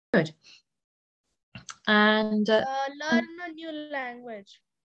Good. And Learn a new language.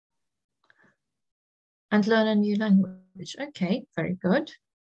 and learn a new language. Okay, very good.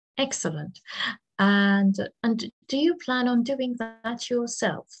 Excellent. And do you plan on doing that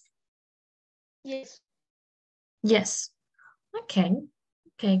yourself? Yes. Yes. Okay.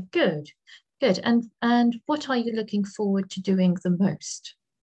 Okay, good. Good. And what are you looking forward to doing the most?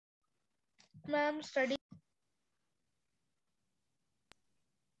 Ma'am,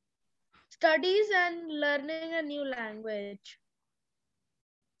 studies and learning a new language.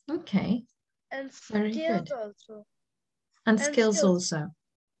 Okay, And very skills good. also. And And skills skills. also.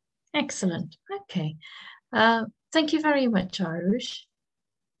 Excellent. Okay. Thank you very much, Arush.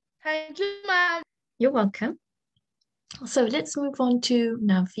 Thank you, ma'am. You're welcome. So let's move on to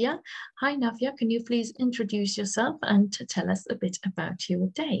Navya. Hi, Navya. Can you please introduce yourself and tell us a bit about your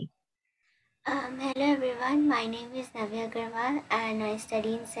day? Hello everyone, my name is Navya Agarwal and I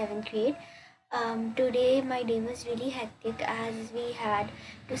study in 7th grade. Today my day was really hectic as we had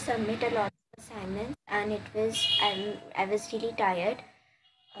to submit a lot of assignments and I was really tired.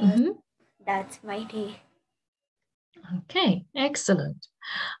 Mm-hmm. That's my day. Okay, excellent.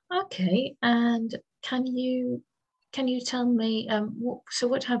 Okay, and can you tell me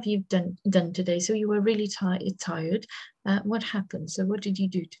what have you done today? So you were really tired. What happened? So what did you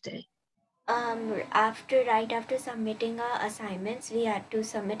do today? Right after submitting our assignments, we had to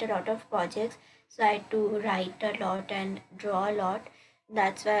submit a lot of projects. So I had to write a lot and draw a lot.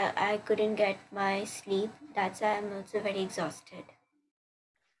 That's why I couldn't get my sleep. That's why I'm also very exhausted.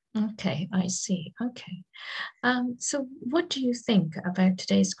 Okay, I see. Okay. So what do you think about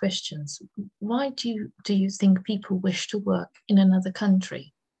today's questions? Why do you think people wish to work in another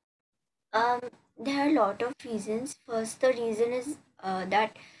country? Um, there are a lot of reasons. First, the reason is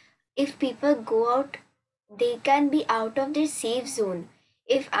that if people go out, they can be out of their safe zone.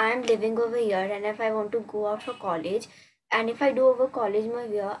 If I'm living over here and if I want to go out for college, and if I do over college my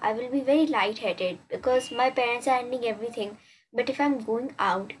year, I will be very lightheaded because my parents are handling everything. But if I'm going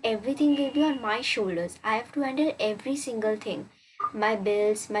out, everything will be on my shoulders. I have to handle every single thing, my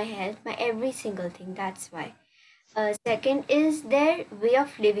bills, my health, my every single thing. That's why. Second is their way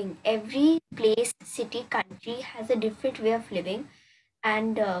of living. Every place, city, country has a different way of living,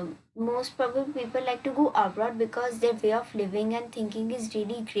 and most probably people like to go abroad because their way of living and thinking is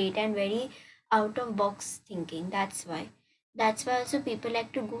really great and very out of box thinking. That's why. That's why also people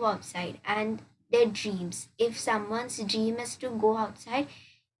like to go outside and their dreams. If someone's dream is to go outside,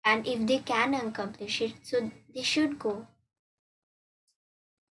 and if they can accomplish it, so they should go.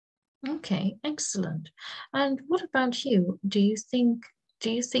 Okay, excellent. And what about you? Do you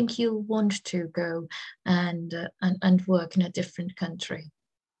think you'll want to go and work in a different country?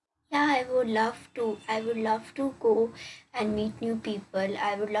 Yeah, I would love to. I would love to go and meet new people.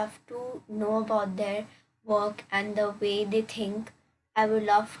 I would love to know about their work and the way they think. I would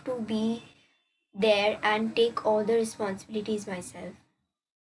love to be there and take all the responsibilities myself.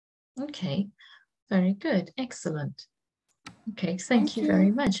 Okay, very good. Excellent. Okay, thank Thank you very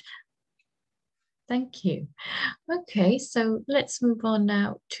you. much. Thank you. Okay, so let's move on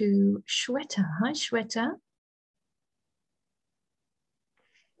now to Shweta. Hi, Shweta.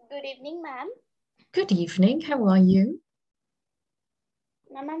 Good evening, ma'am. Good evening. How are you?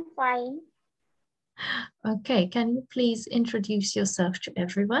 Ma'am, I'm fine. Okay, can you please introduce yourself to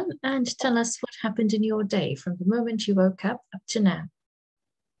everyone and tell us what happened in your day from the moment you woke up to now?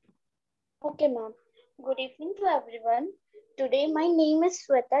 Okay, ma'am. Good evening to everyone. Today, my name is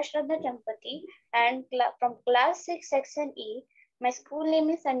Sweta Shraddha Champati and from class 6 section E. My school name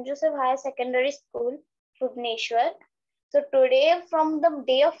is St. Joseph Higher Secondary School, Bhubaneswar. So today, from the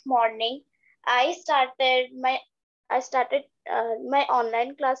day of morning, I started my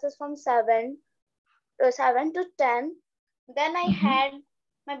online classes from 7 to 10. Then I Mhm. had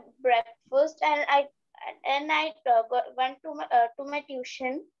my breakfast and I went to my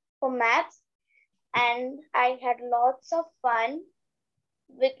tuition for maths, and I had lots of fun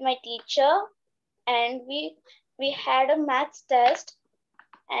with my teacher, and we had a maths test.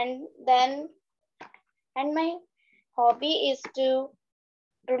 And then and my hobby is to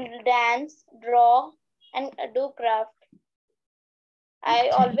dance, draw, and do craft. I Okay.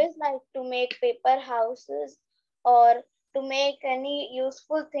 always like to make paper houses or to make any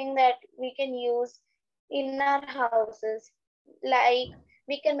useful thing that we can use in our houses. Like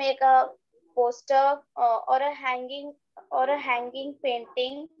we can make a poster or a hanging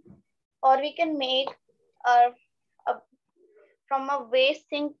painting, or we can make a from a waste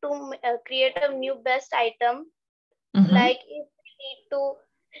thing to create a new best item. Mhm. Like if we need to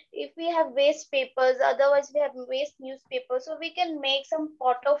if we have waste papers, otherwise we have waste newspapers, so we can make some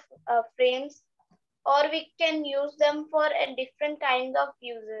photo frames, or we can use them for a different kind of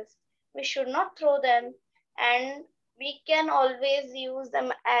uses. We should not throw them, and we can always use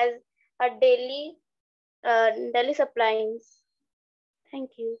them as a daily supplies.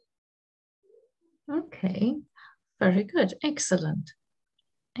 Thank you. Okay, very good. Excellent.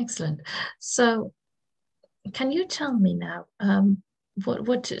 Excellent. So can you tell me now,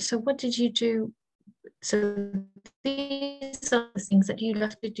 what did you do? So these are the things that you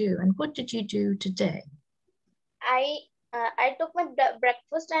love to do, and what did you do today? I took my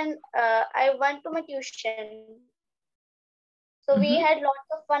breakfast, and I went to my tuition. So we Mhm. had lots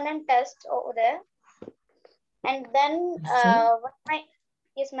of fun and tests over there. And then I see. what my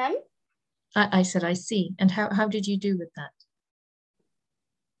yes, ma'am. I said I see. And how did you do with that?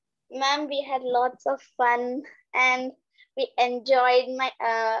 Ma'am, we had lots of fun, and we enjoyed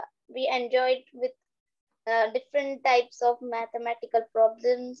with different types of mathematical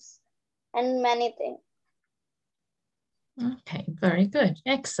problems and many things. Okay, very good.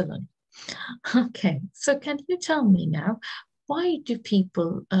 Excellent. Okay, so can you tell me now, why do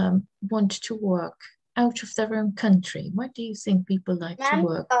people want to work out of their own country? Why do you think people like to Ma'am,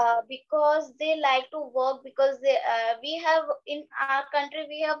 work? because they like to work, because we have in our country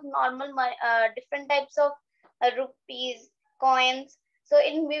we have normal different types of rupees, coins. So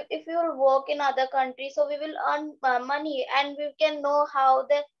if we will work in other countries, so we will earn money, and we can know how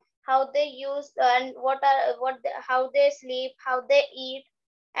they use and how they sleep, how they eat,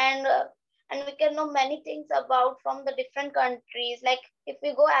 and we can know many things about from the different countries. Like if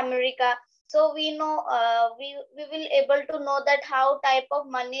we go America, so we know we will able to know that how type of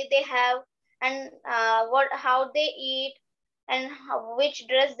money they have, and what how they eat, and which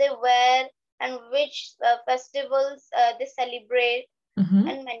dress they wear, and which festivals they celebrate, Mhm.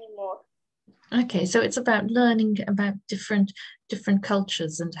 and many more. Okay, so it's about learning about different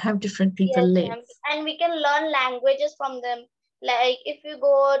cultures and how different people Yes, live. ma'am. And we can learn languages from them. Like if you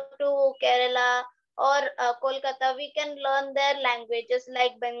go to Kerala or Kolkata, we can learn their languages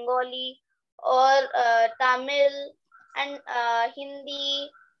like Bengali or Tamil and Hindi,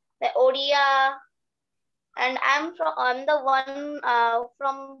 the Odia. And I'm the one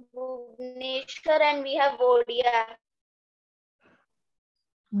from Bhubaneswar, and we have Odia.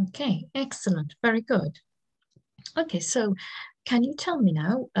 Okay, excellent, very good. Okay, so can you tell me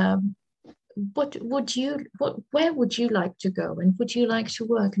now, where would you like to go, and would you like to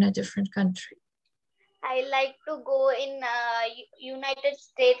work in a different country? I like to go in United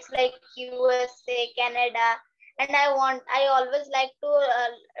States like USA, Canada, and I always like to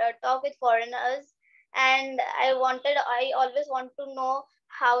talk with foreigners, and I always want to know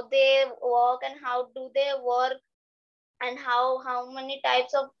how they work and how do they work, and how many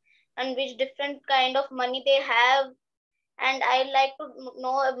types of and which different kind of money they have, and I like to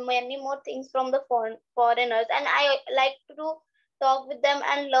know many more things from the foreigners, and I like to talk with them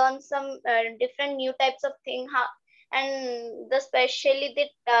and learn some different new types of thing. How and the especially they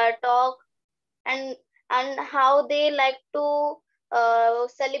talk, and how they like to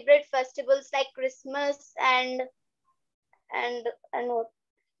celebrate festivals like Christmas and and what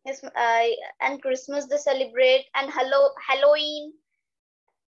yes, and Christmas they celebrate, and Halloween,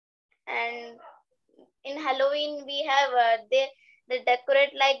 and in Halloween we have they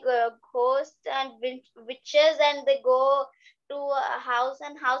decorate like ghosts and witches, and they go to house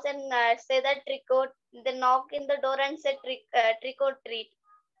and house, and say that trick or they knock in the door and say trick or treat,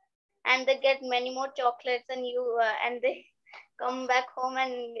 and they get many more chocolates, and they come back home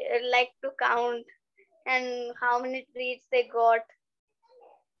and like to count and how many treats they got.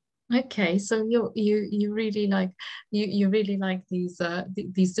 Okay, so you really like you really like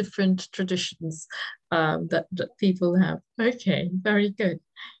these different traditions that people have. Okay, very good.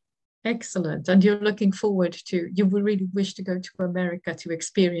 Excellent. And you're looking forward to, you would really wish to go to America to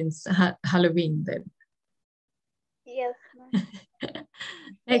experience Halloween then. Yes, ma'am.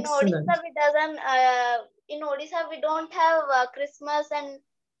 In Odisha, Excellent. in Odisha we don't have Christmas and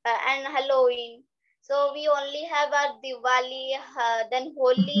Halloween. So we only have our Diwali, then Mhm.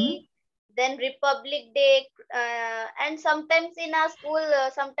 Holi, then Republic Day, and sometimes in our school,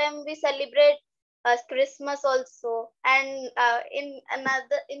 sometimes we celebrate Christmas also. And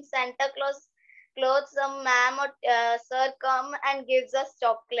in Santa Claus clothes, some ma'am or sir come and gives us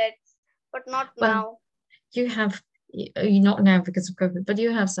chocolates, but not Well, now. you have, you not now because of COVID, but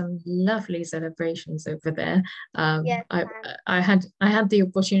you have some lovely celebrations over there. Yes, ma'am. I had the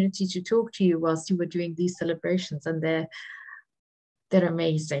opportunity to talk to you whilst you were doing these celebrations, and They're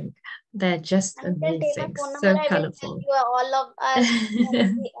amazing. They're just And you can take my amazing. phone number. So I will send colorful. you all of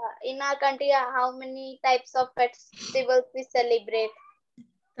in our country how many types of festivals we celebrate.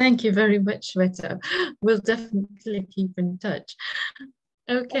 Thank you very much, Shweta. We'll definitely keep in touch.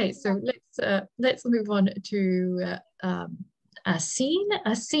 Okay, so let's move on to Asin.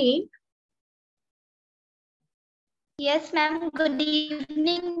 Asin, Yes, ma'am. Good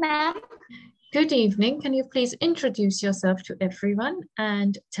evening, ma'am. good evening. Can you please introduce yourself to everyone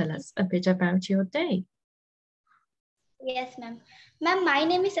and tell us a bit about your day? Yes, ma'am. Ma'am, my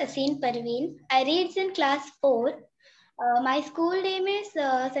name is Asin Parveen. I read in class 4. My school name is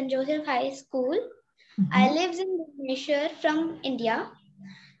St. Joseph High School. I Mhm. live in Bhubaneswar from India.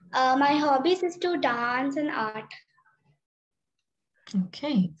 My hobbies is to dance and art.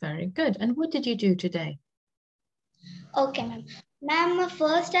 Okay, very good. And what did you do today? Okay, ma'am. Ma'am,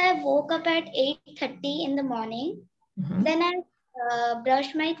 first I woke up at 8:30 in the morning. Mhm. Then I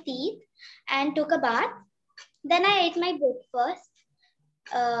brushed my teeth and took a bath. Then I ate my breakfast.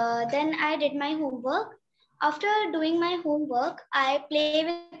 Then I did my homework. After doing my homework, I play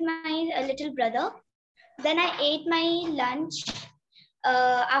with my little brother. Then I ate my lunch.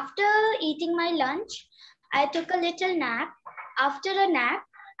 After eating my lunch, I took a little nap. After a nap,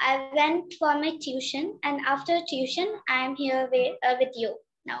 I went for my tuition, and after tuition, I am here with you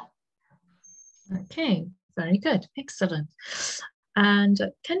now. Okay, very good. Excellent. And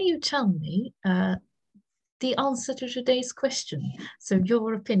can you tell me the answer to today's question? So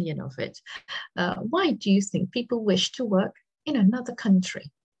your opinion of it. Why do you think people wish to work in another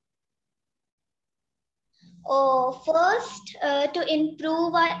country? Oh, first to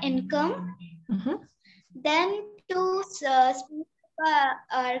improve our income, Mhm, then to speed up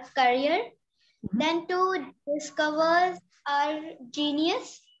our career, mhm. then to discover our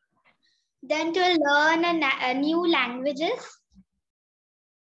genius, then to learn a new languages.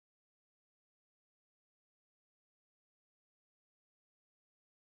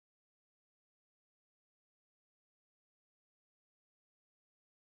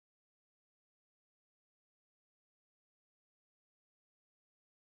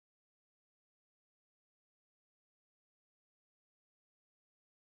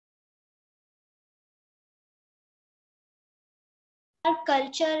 Our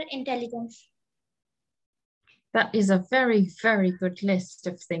culture intelligence. That is a very, very good list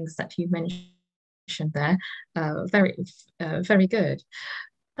of things that you mentioned there. Very good.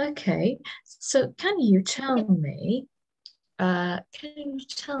 Okay, so can you tell me,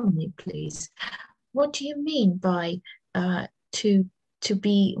 please, what do you mean by to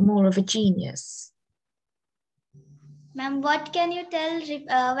be more of a genius? Ma'am, what can you tell? So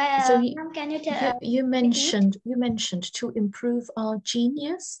Ma'am, can you you repeat? mentioned to improve our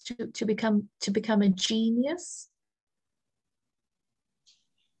genius, to become a genius.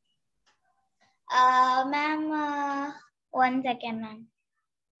 Ma'am, one second, ma'am.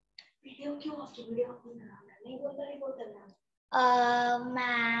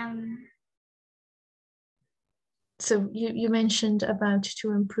 Ma'am. So you mentioned about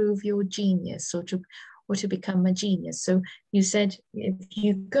to improve your genius or to become a genius. So you said if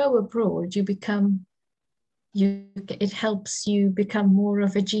you go abroad, it helps you become more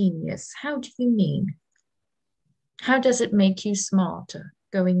of a genius. How do you mean? How does it make you smarter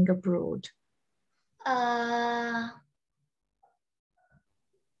going abroad?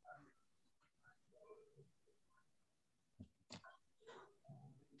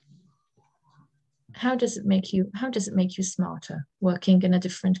 How does it make you smarter working in a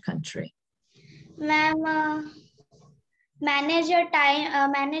different country? Ma'am, manage your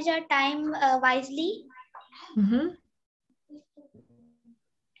time wisely. Mm-hmm.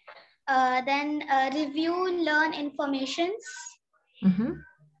 Then review, learn informations. Mm-hmm.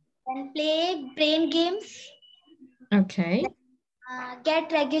 Then play brain games. Okay.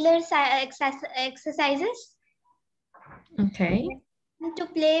 Get regular exercises. Okay. To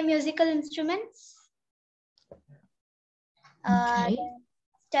play musical instruments. Okay.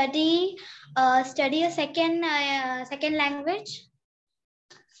 Study a second language.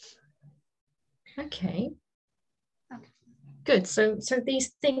 Okay. Good. So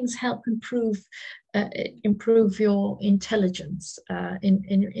these things help improve your intelligence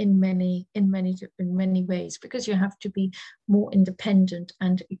in many ways, because you have to be more independent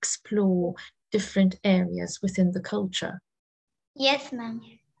and explore different areas within the culture. Yes, ma'am.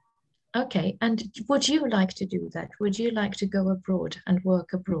 Okay. And would you like to do that? Would you like to go abroad and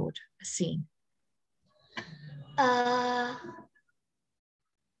work abroad, Asin?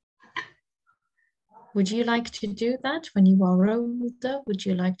 Would you like to do that when you are older? Would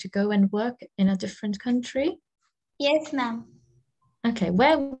you like to go and work in a different country? Yes, ma'am. Okay,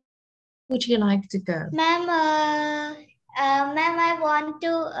 where would you like to go? Ma'am, I want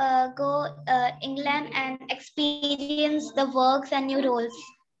to go England and experience the works and new roles.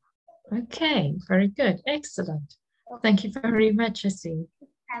 Okay, very good. Excellent. Thank you very much, Jessie.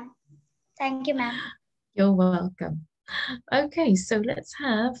 Thank you, ma'am. You're welcome. Okay, so let's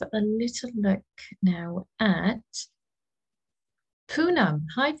have a little look now at Poonam.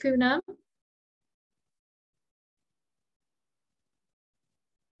 Hi, Poonam.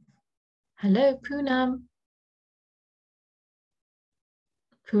 Hello, Poonam.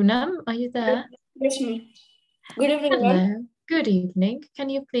 Poonam, are you there? Yes, ma'am. Good evening, ma'am. Hello, good evening. Can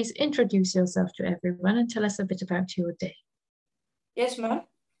you please introduce yourself to everyone and tell us a bit about your day? Yes, ma'am.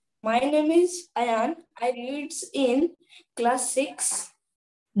 My name is Ayan. I read in class 6.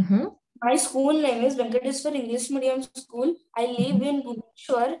 My school name is Venkateswar English Medium School. I live in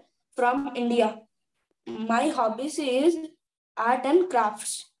Bhubaneswar from India. My hobbies is art and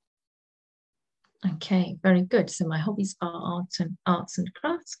crafts. Okay, very good. So my hobbies are arts and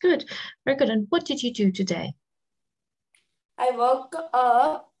crafts. Good, very good. And what did you do today? I woke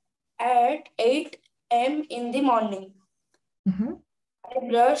up at 8 a.m. in the morning. I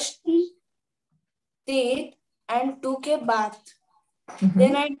brushed teeth and took a bath.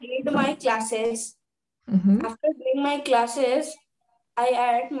 Then I did my classes. After doing my classes, I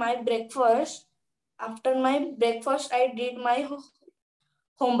had my breakfast. After my breakfast, I did my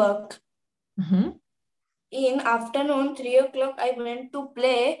homework. In afternoon, 3 o'clock, I went to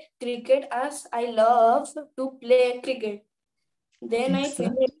play cricket as I love to play cricket. Then I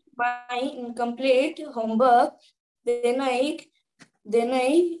finished my incomplete homework. Then I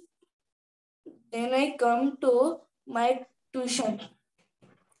come to my tuition.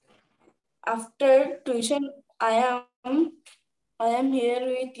 After tuition, I am here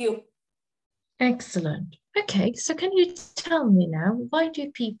with you. Excellent. Okay, so can you tell me now, why do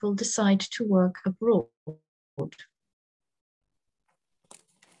people decide to work abroad?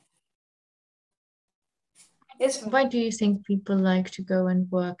 Yes, why do you think people like to go and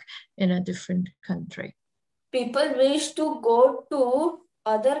work in a different country? People wish to go to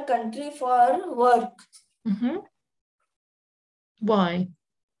other country for work. Why?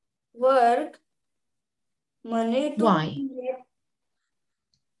 Work, money Why?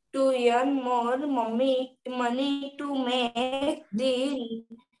 To earn more money to make the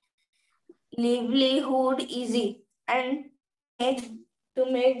livelihood easy and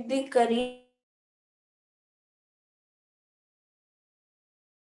to make the career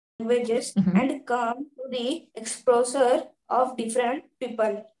languages and come to the exposure of different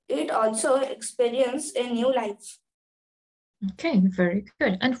people. It also experience a new life. Okay, very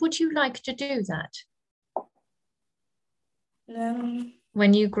good. And would you like to do that?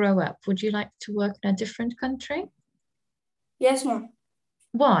 When you grow up, would you like to work in a different country? Yes, ma'am.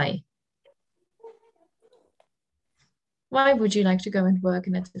 Why? Why would you like to go and work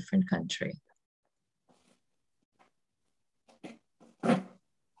in a different country?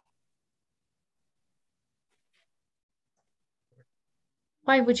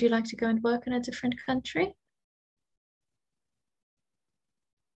 Why would you like to go and work in a different country?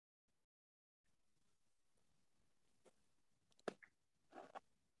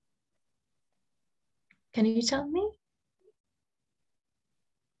 Can you tell me?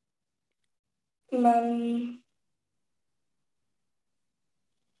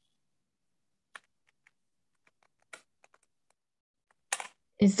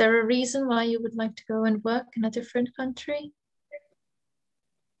 Is there a reason why you would like to go and work in a different country?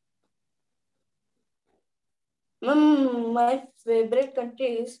 My favorite country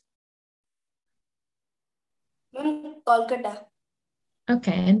is Kolkata.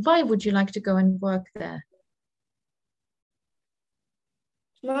 Okay, and why would you like to go and work there?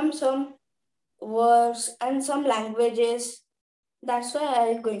 Some words and some languages. That's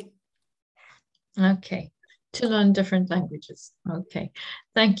why I'm going. Okay, to learn different languages. Okay,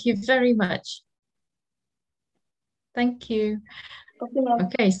 thank you very much. Thank you.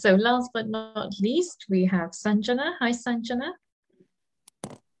 Okay, so last but not least, we have Sanjana. Hi, Sanjana.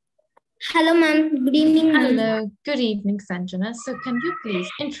 Hello, ma'am. Good evening, ma'am. Hello, good evening, Sanjana. So can you please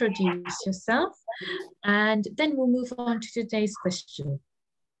introduce yourself? And then we'll move on to today's question.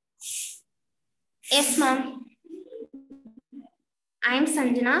 Yes, ma'am. I'm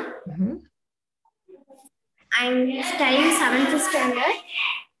Sanjana. I'm studying 7th standard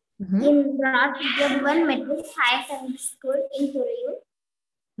in Raj Vidya Metric Higher Secondary School in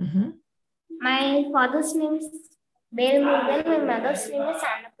Thurayu. My father's name is Bel Murugan. My mother's name is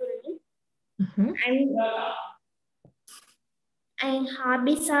Annapurni. And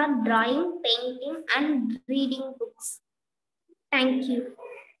hobbies are drawing, painting, and reading books. Thank you.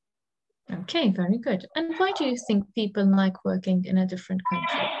 Okay, very good. And why do you think people like working in a different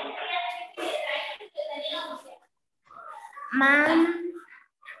country? Ma'am,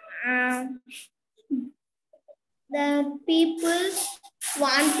 the people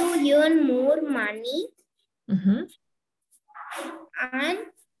want to earn more money Mm-hmm. and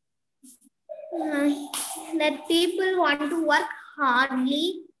that people want to work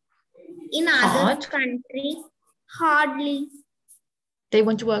hardly in other country. Hardly. They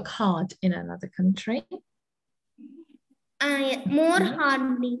want to work hard in another country. More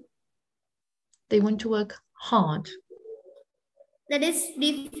hardly. They want to work hard. That is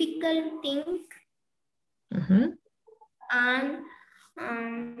difficult thing. Mm-hmm. And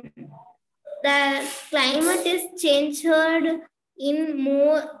the climate is changed in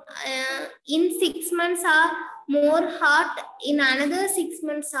more in 6 months are more hot, in another 6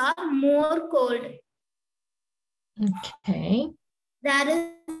 months are more cold. Okay. There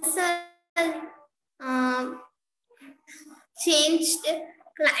is a changed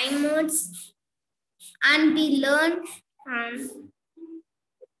climates, and we learn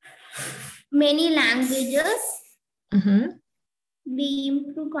many languages. Mm-hmm. We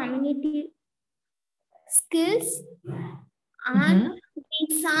improve community skills, and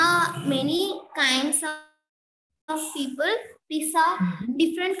we saw many kinds of people. We saw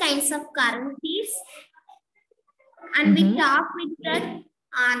different kinds of currencies, and we talk with that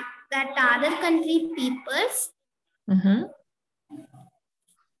other country peoples.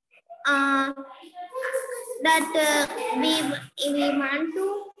 That we want to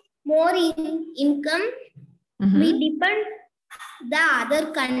more income. We depend the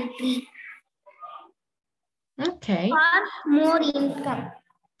other country. Okay. For more income.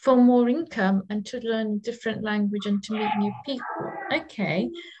 For more income and to learn different language and to meet new people. Okay.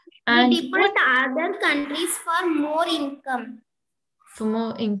 And we depend other countries for more income. For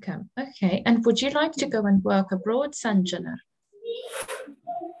more income. Okay. And would you like to go and work abroad, Sanjana?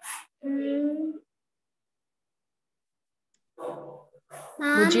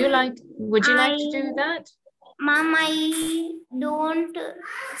 Would you like to do that? Mom, I don't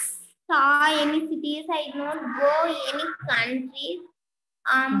saw any cities. I don't go any countries.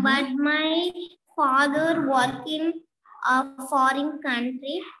 But my father work in a foreign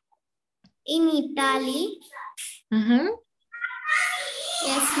country in Italy.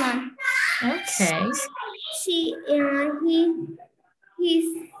 Yes, ma'am. Okay. He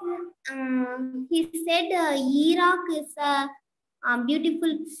said Iraq is a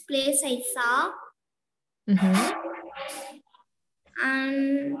beautiful place I saw.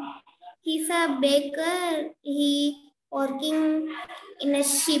 And he's a baker. He working in a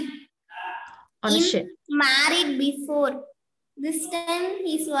ship. On a ship. Married before. This time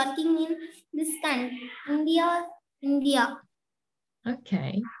he's working in this country, India.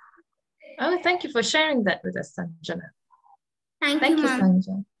 Okay. Oh, thank you for sharing that with us, Sanjana. Thank you,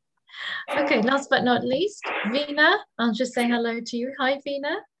 Sanjana. Okay, last but not least, Veena. I'll just say hello to you. Hi,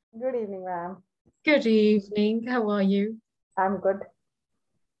 Veena. Good evening, ma'am. Good evening. How are you? I'm good.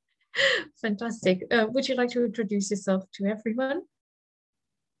 Fantastic. Would you like to introduce yourself to everyone?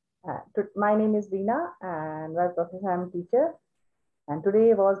 My name is Veena, and by profession I'm a teacher. And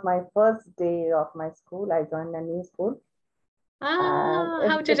today was my first day of my school. I joined a new school.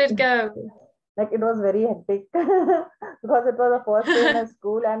 How did it go? Like, it was very hectic because it was the first day in a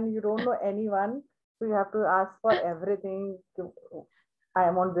school and you don't know anyone. So you have to ask for everything. I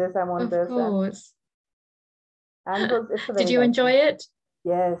am on this, I'm on this. Of course. And it's a very Did you enjoy it?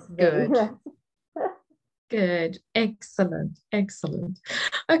 Yes. Very good. Good. Excellent. Excellent.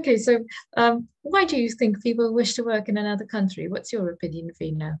 Okay, so why do you think people wish to work in another country? What's your opinion,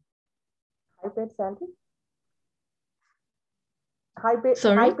 Veena? High paid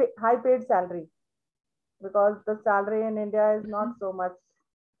salary? High paid salary. Because the salary in India is not so much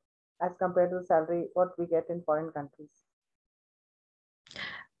as compared to the salary what we get in foreign countries.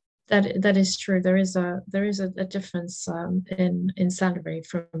 That is true. There is a difference in salary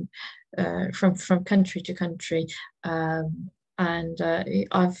from country to country, and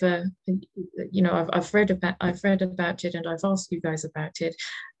I've read about it, and I've asked you guys about it,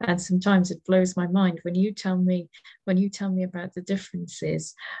 and sometimes it blows my mind when you tell me about the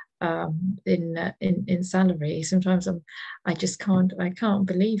differences in salary. Sometimes I can't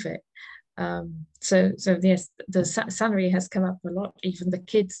believe it. So yes, the salary has come up a lot. Even the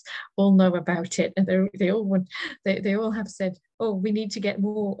kids all know about it, and they all have said, "Oh, we need to get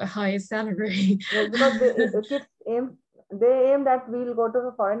a higher salary." Yes, because the kids aim that we'll go to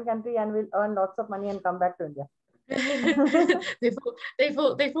a foreign country and we'll earn lots of money and come back to India. they've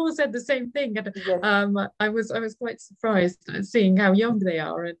all said the same thing, and Yes. I was quite surprised seeing how young they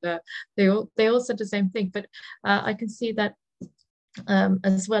are, and they all said the same thing. But I can see that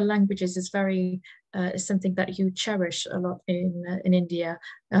as well, languages is very is something that you cherish a lot in India,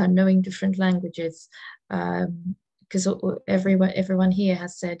 knowing different languages. Because everyone here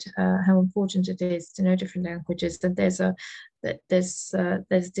has said how important it is to know different languages, and there's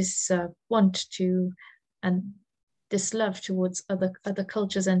this want to, and this love towards other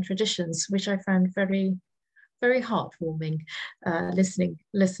cultures and traditions, which I found very heartwarming,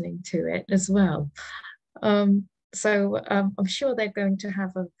 listening to it as well. So I'm sure they're going to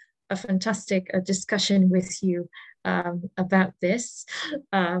have a fantastic discussion with you about this.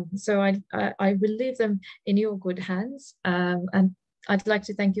 So I will leave them in your good hands. And I'd like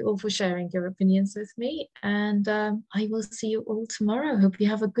to thank you all for sharing your opinions with me. And I will see you all tomorrow. Hope you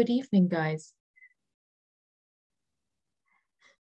have a good evening, guys.